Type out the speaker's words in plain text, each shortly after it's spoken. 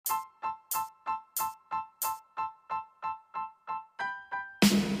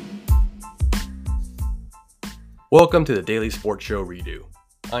Welcome to the Daily Sports Show Redo.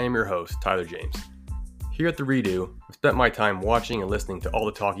 I am your host, Tyler James. Here at the Redo, I've spent my time watching and listening to all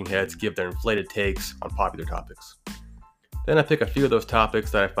the talking heads give their inflated takes on popular topics. Then I pick a few of those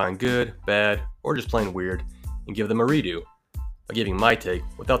topics that I find good, bad, or just plain weird, and give them a redo by giving my take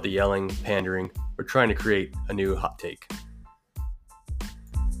without the yelling, pandering, or trying to create a new hot take.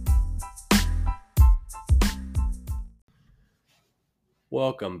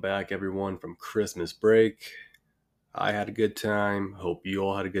 Welcome back, everyone, from Christmas break. I had a good time. Hope you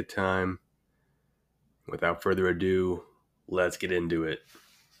all had a good time. Without further ado, let's get into it.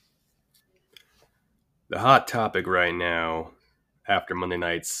 The hot topic right now, after Monday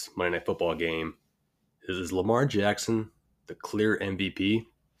Night Football game, is Lamar Jackson the clear MVP?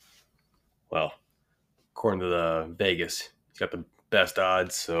 Well, according to the Vegas, he's got the best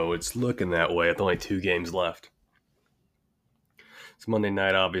odds, so it's looking that way with only 2 games left. It's Monday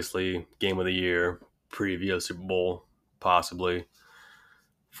night, obviously, game of the year, preview of Super Bowl, possibly.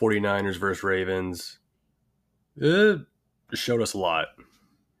 49ers versus Ravens. It showed us a lot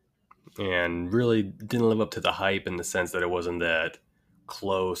and really didn't live up to the hype in the sense that it wasn't that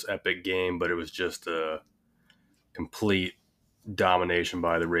close, epic game, but it was just a complete domination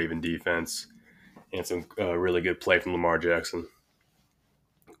by the Raven defense and some really good play from Lamar Jackson.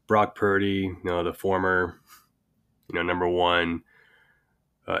 Brock Purdy, the former, number one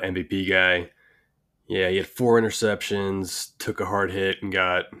MVP guy. Yeah, he had 4 interceptions, took a hard hit and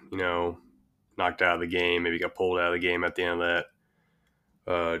got, knocked out of the game. Maybe got pulled out of the game at the end of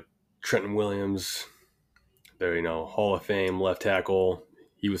that. Trenton Williams, their, Hall of Fame left tackle.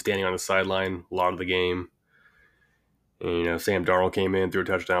 He was standing on the sideline a lot of the game. And, Sam Darnold came in, threw a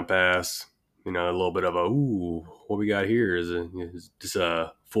touchdown pass. A little bit of what we got here is this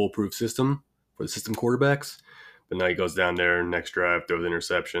a foolproof system for the system quarterbacks. But now he goes down there, next drive, throws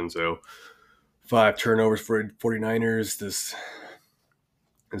interception. So 5 turnovers for 49ers. This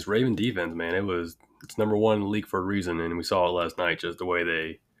Raven defense, man, it's number one in the league for a reason. And we saw it last night, just the way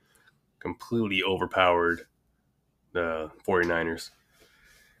they completely overpowered the 49ers.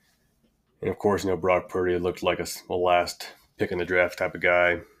 And of course, Brock Purdy looked like a last pick in the draft type of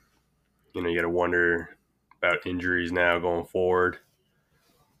guy. You got to wonder about injuries now going forward.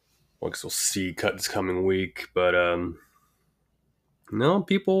 I guess we'll see this coming week. But,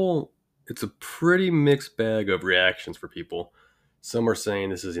 people, it's a pretty mixed bag of reactions for people. Some are saying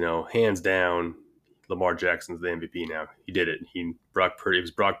this is, hands down, Lamar Jackson's the MVP now. He did it. It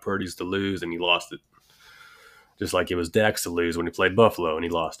was Brock Purdy's to lose, and he lost it. Just like it was Dak's to lose when he played Buffalo, and he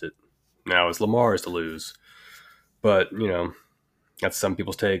lost it. Now it's Lamar's to lose. But, that's some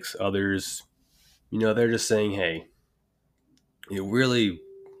people's takes. Others, they're just saying, hey, it really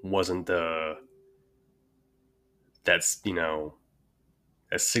wasn't that's,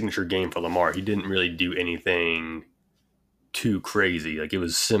 a signature game for Lamar. He didn't really do anything too crazy. Like, it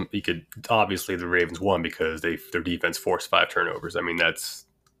was obviously the Ravens won because their defense forced 5 turnovers. I mean, that's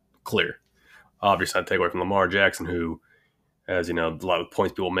clear. Obviously, I'd take away from Lamar Jackson, who, as a lot of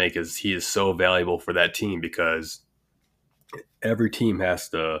points people make, is he is so valuable for that team because every defense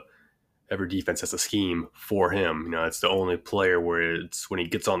has to scheme for him. It's the only player where it's when he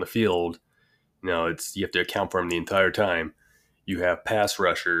gets on the field, you have to account for him the entire time. You have pass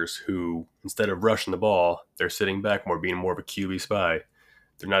rushers who, instead of rushing the ball, they're sitting back more, being more of a QB spy.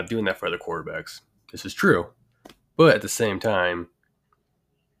 They're not doing that for other quarterbacks. This is true. But at the same time,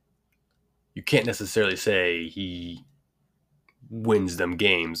 you can't necessarily say he wins them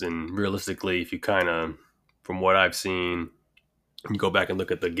games. And realistically, if you from what I've seen, you go back and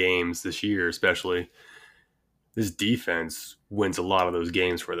look at the games this year, especially, this defense wins a lot of those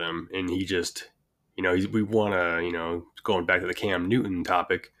games for them. And he just, we want to, going back to the Cam Newton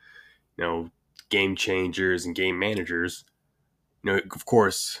topic, game changers and game managers, of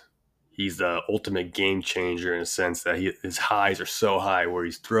course, he's the ultimate game changer in a sense that his highs are so high where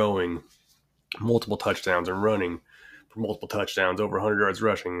he's throwing multiple touchdowns and running for multiple touchdowns, over 100 yards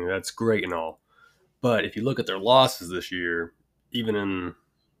rushing. That's great and all. But if you look at their losses this year, even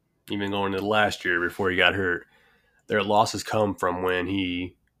going into last year before he got hurt, their losses come from when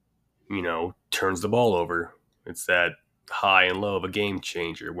he, turns the ball over. It's that high and low of a game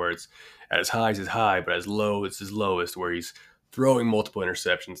changer where it's at his highs is high, but as low it's his lowest, where he's throwing multiple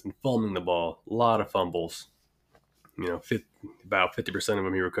interceptions and fumbling the ball. A lot of fumbles. About 50% of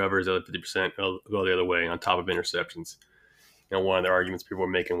them he recovers, the other 50% go the other way on top of interceptions. One of the arguments people were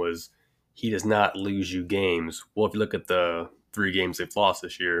making was he does not lose you games. Well, if you look at the 3 games they've lost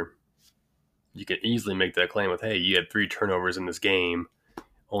this year, you can easily make that claim with, hey, you had 3 turnovers in this game,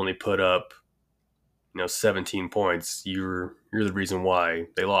 only put up, 17 points, you're the reason why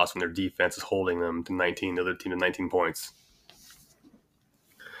they lost when their defense is holding them to 19, the other team to 19 points.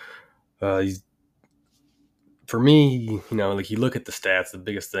 For me, like you look at the stats, the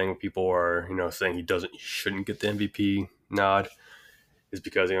biggest thing people are, saying he shouldn't get the MVP nod is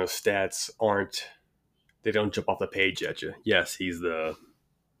because, stats they don't jump off the page at you. Yes, he's the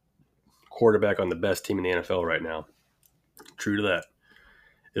quarterback on the best team in the NFL right now. True to that.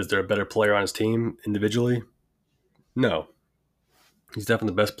 Is there a better player on his team individually? No. He's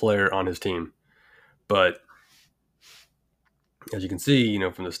definitely the best player on his team. But as you can see,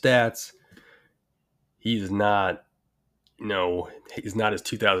 from the stats, he's not, he's not his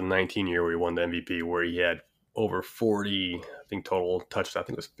 2019 year where he won the MVP, where he had over 40, I think, total touchdowns. I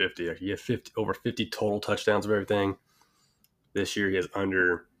think it was 50. He had over 50 total touchdowns of everything. This year he has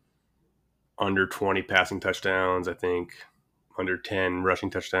under 20 passing touchdowns, I think, under 10 rushing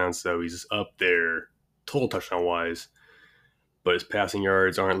touchdowns. So he's up there total touchdown wise. But his passing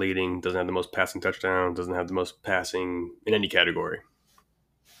yards aren't leading, doesn't have the most passing touchdowns, doesn't have the most passing in any category.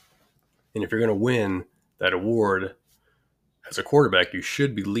 And if you're going to win that award as a quarterback, you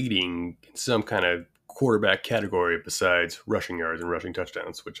should be leading in some kind of quarterback category besides rushing yards and rushing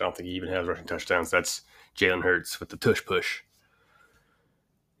touchdowns, which I don't think he even has rushing touchdowns. That's Jalen Hurts with the tush push.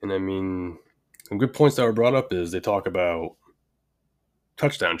 And I mean, some good points that were brought up is they talk about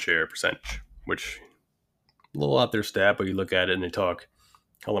touchdown share percentage, which a little out there stat, but you look at it and they talk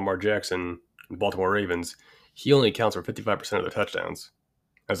how Lamar Jackson, the Baltimore Ravens, he only accounts for 55% of the touchdowns,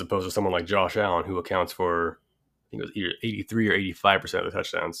 as opposed to someone like Josh Allen, who accounts for, I think it was either 83 or 85% of the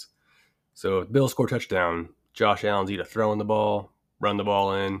touchdowns. So if Bill scored a touchdown, Josh Allen's either throwing the ball, run the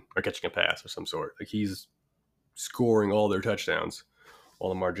ball in, or catching a pass of some sort. Like he's scoring all their touchdowns, while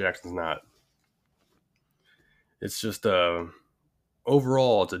Lamar Jackson's not. It's just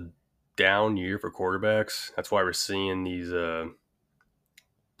overall, it's a down year for quarterbacks. That's why we're seeing these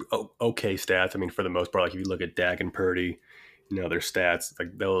okay stats. I mean, for the most part, like if you look at Dak and Purdy, their stats,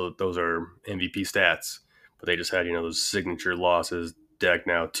 like those are MVP stats, but they just had, those signature losses. Dak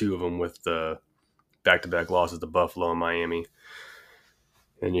now 2 of them with the back-to-back losses to Buffalo and Miami.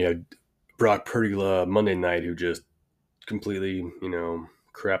 And you had Brock Purdy Monday night, who just completely,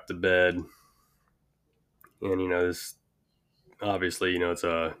 crapped the bed. And, this obviously,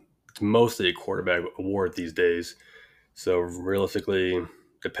 it's mostly a quarterback award these days. So realistically,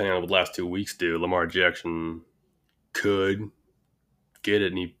 depending on what the last 2 weeks do, Lamar Jackson could get it,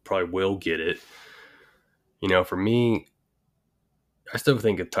 and he probably will get it. For me, I still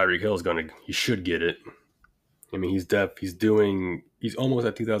think if Tyreek Hill is he should get it. I mean, he's almost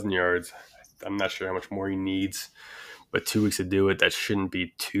at 2,000 yards. I'm not sure how much more he needs, but 2 weeks to do it, that shouldn't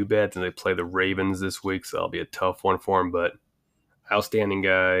be too bad. And they play the Ravens this week, so that'll be a tough one for him. But outstanding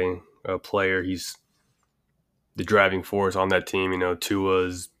guy, player. He's the driving force on that team.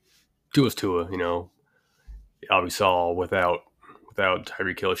 Tua's Tua. We saw without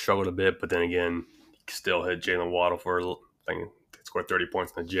Tyreek Hill struggled a bit, but then again, he still had Jalen Waddle for, I think, scored 30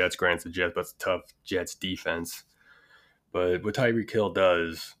 points on the Jets. Granted, the Jets, but it's a tough Jets defense. But what Tyreek Hill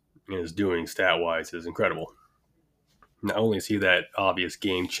does and is doing stat-wise is incredible. Not only is he that obvious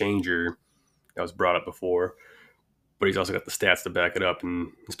game changer that was brought up before, but he's also got the stats to back it up.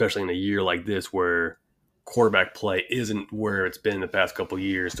 And especially in a year like this where quarterback play isn't where it's been the past couple of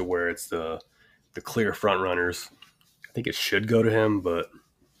years, to where it's the clear front runners, I think it should go to him. But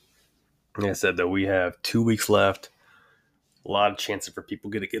like I said, though, we have 2 weeks left. A lot of chances for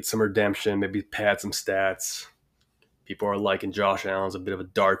people to get some redemption, maybe pad some stats. People are liking Josh Allen's a bit of a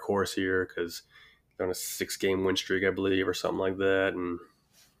dark horse here because he's on a 6-game win streak, I believe, or something like that. And,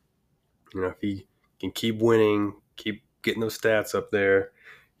 if he can keep winning, keep getting those stats up there,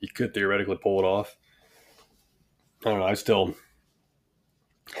 he could theoretically pull it off. I don't know. I still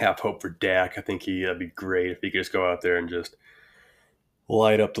have hope for Dak. I think that'd be great if he could just go out there and just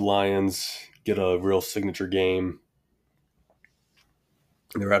light up the Lions, get a real signature game.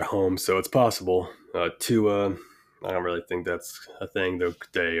 They're at home, so it's possible. Tua, I don't really think that's a thing.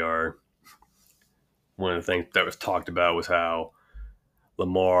 They are. One of the things that was talked about was how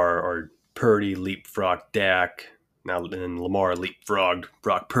Lamar or Purdy leapfrogged Dak. Now, then Lamar leapfrogged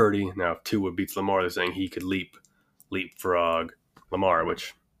Brock Purdy. Now, if Tua beats Lamar, they're saying he could leapfrog Lamar,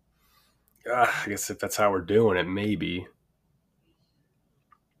 which I guess if that's how we're doing it, maybe.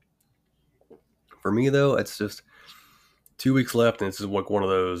 For me, though, it's just 2 weeks left, and this is one of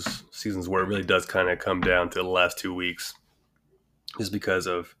those seasons where it really does kind of come down to the last 2 weeks, just because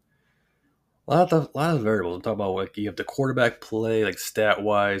of a lot of variables. I'm talking about, like, you have the quarterback play, like stat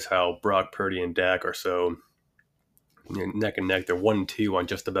wise, how Brock Purdy and Dak are so neck and neck. They're 1-2 on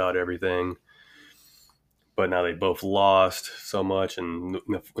just about everything. but now they both lost so much, and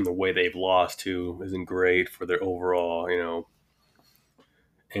the way they've lost too isn't great for their overall,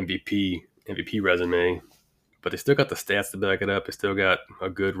 MVP resume. But they still got the stats to back it up. They still got a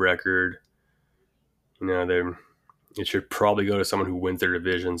good record. They it should probably go to someone who wins their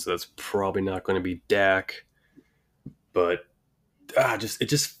division, so that's probably not going to be Dak. But it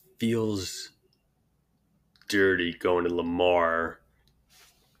just feels dirty going to Lamar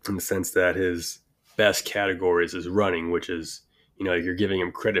in the sense that his best categories is running, which is, you're giving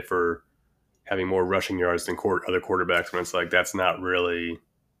him credit for having more rushing yards than other quarterbacks when it's like that's not really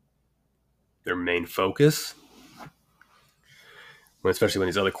their main focus. Especially when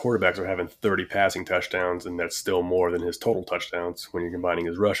these other quarterbacks are having 30 passing touchdowns, and that's still more than his total touchdowns when you're combining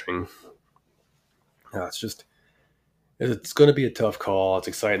his rushing. It's going to be a tough call. It's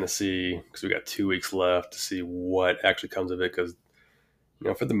exciting to see because we got 2 weeks left to see what actually comes of it. Because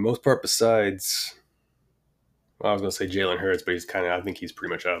for the most part, besides, I was going to say Jalen Hurts, but I think he's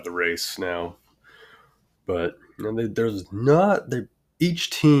pretty much out of the race now. But there's not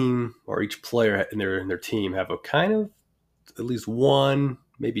each team or each player in their team have a kind of at least one,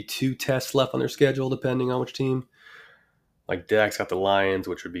 maybe 2 tests left on their schedule, depending on which team. Like Dak's got the Lions,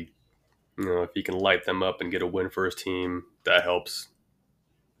 which would be, if he can light them up and get a win for his team, that helps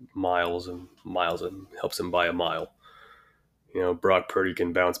miles and helps him by a mile. Brock Purdy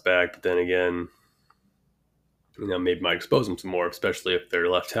can bounce back, but then again, maybe might expose him some more, especially if their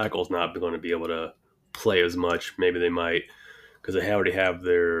left tackle's not going to be able to play as much. Maybe they might, because they already have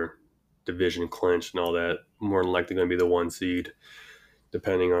their division clinched and all that. More than likely going to be the 1 seed,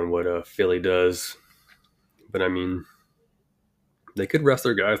 depending on what Philly does. But I mean, they could rest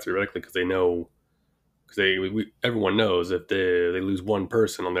their guys theoretically because they know, everyone knows if they lose one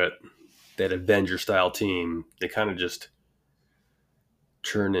person on that Avenger style team, they kind of just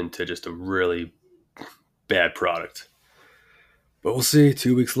turn into just a really bad product. But we'll see.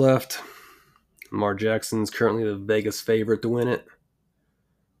 2 weeks left. Lamar Jackson's currently the Vegas favorite to win it.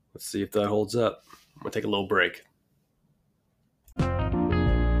 Let's see if that holds up. I'm going to take a little break.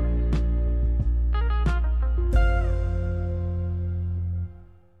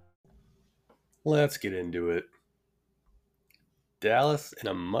 Let's get into it. Dallas in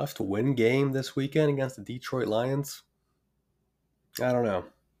a must-win game this weekend against the Detroit Lions? I don't know.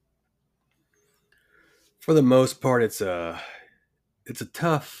 For the most part, it's a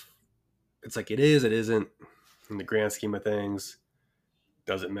tough. It's like it is, it isn't. In the grand scheme of things,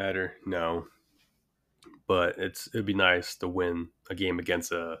 does it matter? No. But it'd be nice to win a game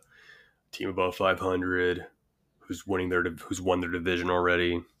against a team above 500, who's won their division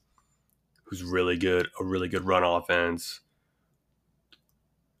already, who's really good, a really good run offense,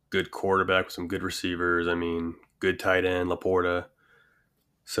 good quarterback with some good receivers. I mean, good tight end, Laporta.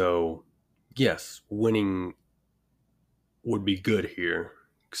 So, yes, winning would be good here,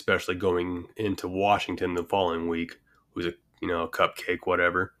 especially going into Washington the following week, who's a cupcake,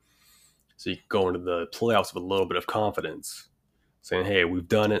 whatever. So you can go into the playoffs with a little bit of confidence, saying, hey, we've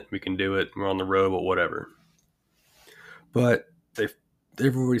done it, we can do it, we're on the road, but whatever. But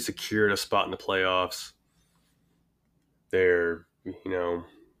they've already secured a spot in the playoffs. They're,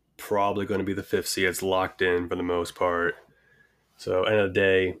 probably going to be the 5th seed. It's locked in for the most part. So end of the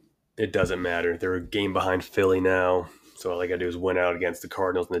day, it doesn't matter. They're a game behind Philly now. So all they got to do is win out against the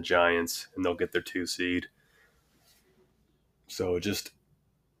Cardinals and the Giants, and they'll get their 2 seed. So it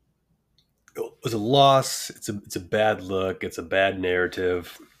was a loss. It's a bad look. It's a bad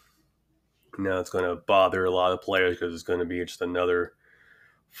narrative. It's going to bother a lot of players because it's going to be just another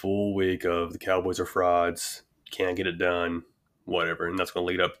full week of the Cowboys are frauds, can't get it done, whatever. And that's going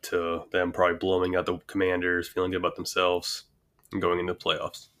to lead up to them probably blowing out the Commanders, feeling good about themselves, and going into the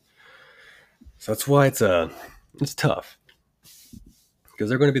playoffs. So that's why it's tough. Because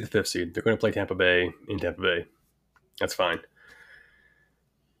they're going to be the 5th seed. They're going to play Tampa Bay in Tampa Bay. That's fine.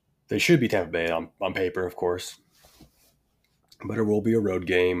 They should be Tampa Bay on paper, of course. But it will be a road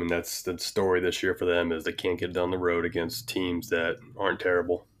game, and that's the story this year for them, is they can't get it on the road against teams that aren't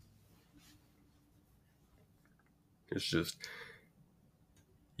terrible. It's just,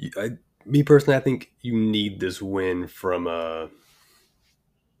 me personally, I think you need this win from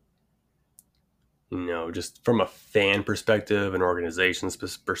just from a fan perspective, an organization's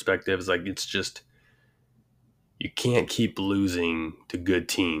perspective. It's just, you can't keep losing to good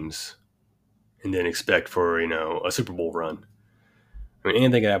teams and then expect for, a Super Bowl run. I mean,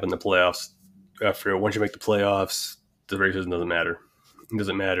 anything can happen in the playoffs. Once you make the playoffs, the regular season doesn't matter. It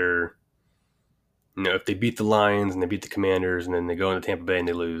doesn't matter, if they beat the Lions and they beat the Commanders and then they go into Tampa Bay and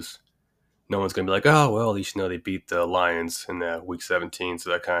they lose. No one's going to be like, oh, well, at least they beat the Lions in that week 17. So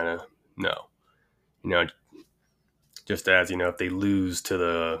that kind of, no. You know, just as, if they lose to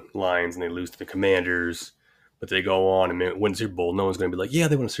the Lions and they lose to the Commanders, but they go on and win the Super Bowl, no one's going to be like, yeah,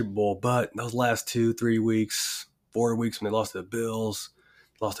 they won a Super Bowl, but those last 2, 3 weeks, 4 weeks when they lost to the Bills,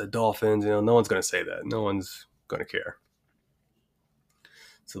 lost to the Dolphins, no one's going to say that. No one's going to care.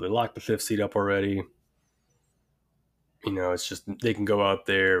 So they locked the 5th seed up already. It's just they can go out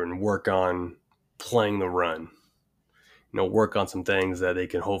there and work on playing the run. Work on some things that they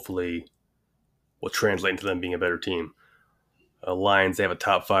can hopefully will translate into them being a better team. Lions, they have a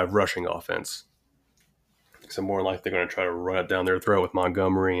top 5 rushing offense. So more likely they're going to try to run it down their throat with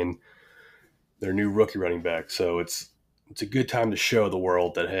Montgomery and their new rookie running back. So it's a good time to show the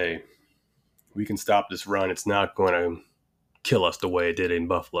world that, hey, we can stop this run. It's not going to kill us the way it did in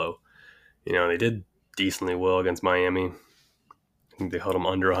Buffalo. They did decently well against Miami. I think they held them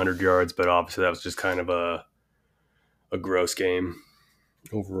under 100 yards, but obviously that was just kind of a gross game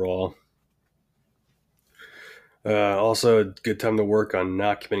overall. Also, a good time to work on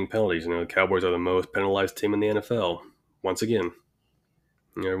not committing penalties. The Cowboys are the most penalized team in the NFL. Once again,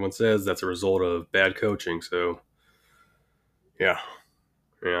 everyone says that's a result of bad coaching. So, yeah.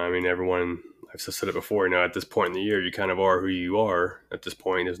 Everyone, I've said it before, at this point in the year, you kind of are who you are. At this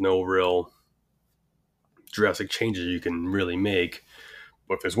point, there's no real drastic changes you can really make.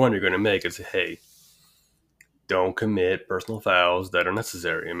 But if there's one you're going to make, it's, hey, don't commit personal fouls that are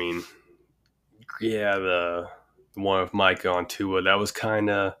necessary. The one with Micah on Tua, that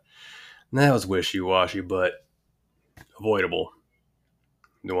was wishy-washy, but avoidable.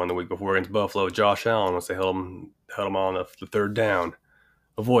 The one the week before against Buffalo, Josh Allen, once they held him on the 3rd down,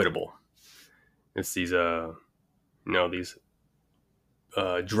 avoidable. It's these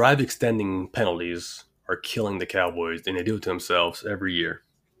drive extending penalties are killing the Cowboys, and they do it to themselves every year.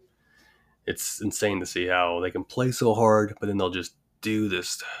 It's insane to see how they can play so hard, but then they'll just do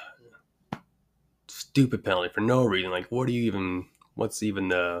this stupid penalty for no reason. Like, what's even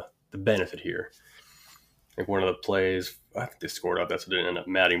the benefit here? Like one of the plays, I think they scored off. That's what didn't end up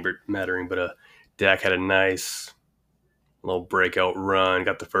mattering. But Dak had a nice little breakout run,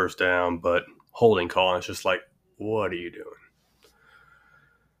 got the 1st down, but holding call. And it's just like, what are you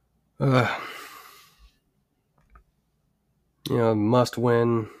doing? Must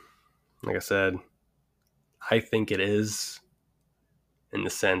win. Like I said, I think it is, in the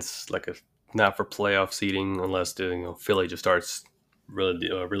sense not for playoff seeding, unless Philly just starts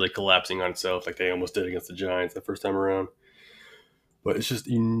really collapsing on itself like they almost did against the Giants the first time around. But it's just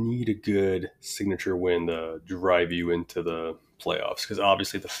you need a good signature win to drive you into the playoffs, because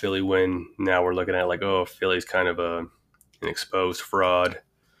obviously the Philly win, now we're looking at like, oh, Philly's kind of an exposed fraud.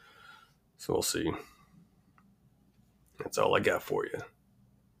 So we'll see. That's all I got for you.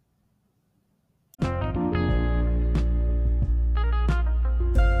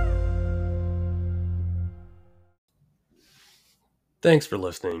 Thanks for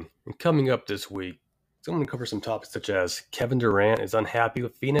listening. And coming up this week, I'm going to cover some topics such as Kevin Durant is unhappy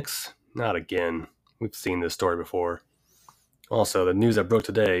with Phoenix. Not again. We've seen this story before. Also, the news that broke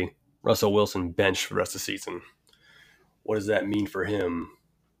today, Russell Wilson benched for the rest of the season. What does that mean for him?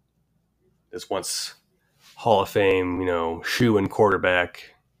 This once Hall of Fame, shoe-in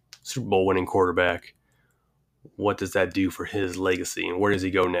quarterback, Super Bowl winning quarterback. What does that do for his legacy, and where does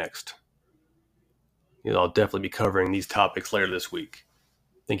he go next? I'll definitely be covering these topics later this week.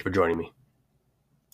 Thank you for joining me.